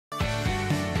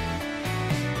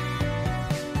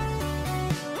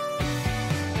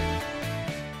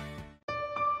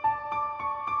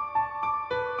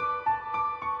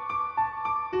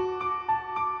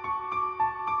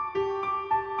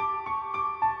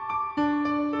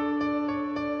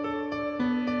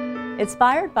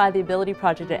Inspired by the Ability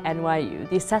Project at NYU,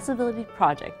 the Accessibility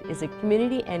Project is a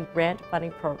community and grant funding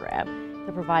program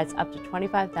that provides up to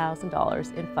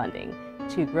 $25,000 in funding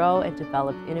to grow and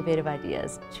develop innovative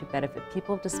ideas to benefit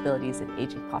people with disabilities and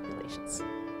aging populations.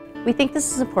 We think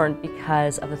this is important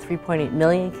because of the 3.8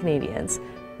 million Canadians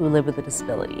who live with a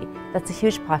disability. That's a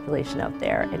huge population out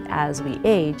there, and as we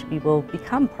age, we will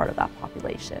become part of that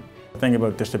population. The thing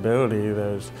about disability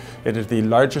is it is the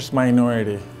largest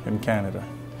minority in Canada,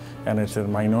 and it's a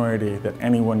minority that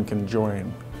anyone can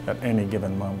join at any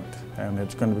given moment. And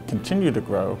it's going to continue to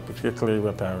grow, particularly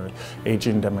with our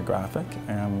aging demographic.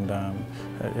 And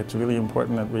it's really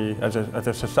important that we, as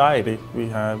a society, we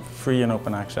have free and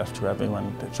open access to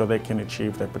everyone so they can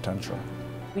achieve their potential.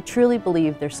 We truly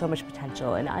believe there's so much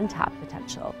potential and untapped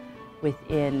potential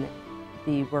within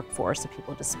the workforce of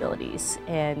people with disabilities.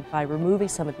 And by removing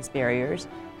some of these barriers,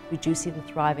 we do see them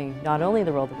thriving not only in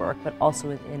the world of work, but also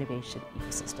in the innovation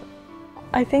ecosystem.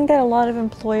 I think that a lot of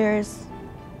employers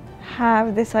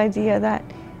have this idea that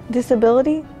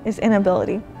disability is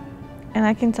inability. And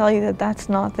I can tell you that that's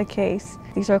not the case.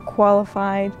 These are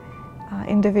qualified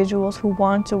individuals who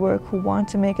want to work, who want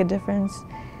to make a difference,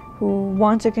 who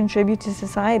want to contribute to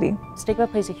society. Stigma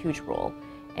plays a huge role,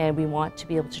 and we want to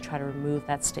be able to try to remove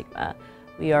that stigma.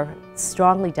 We are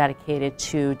strongly dedicated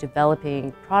to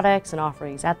developing products and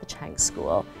offerings at the Chang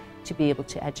School to be able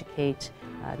to educate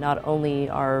not only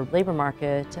our labor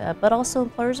market, but also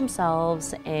employers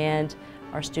themselves and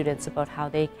our students about how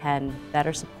they can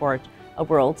better support a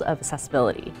world of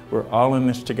accessibility. We're all in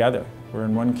this together. We're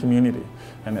in one community,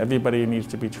 and everybody needs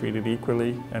to be treated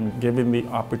equally and given the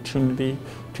opportunity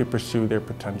to pursue their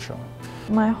potential.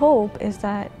 My hope is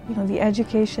that the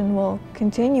education will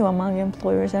continue among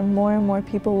employers and more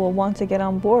people will want to get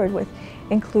on board with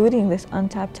including this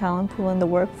untapped talent pool in the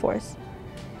workforce.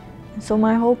 And so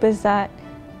my hope is that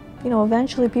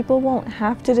eventually people won't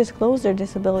have to disclose their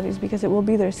disabilities because it will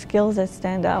be their skills that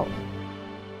stand out.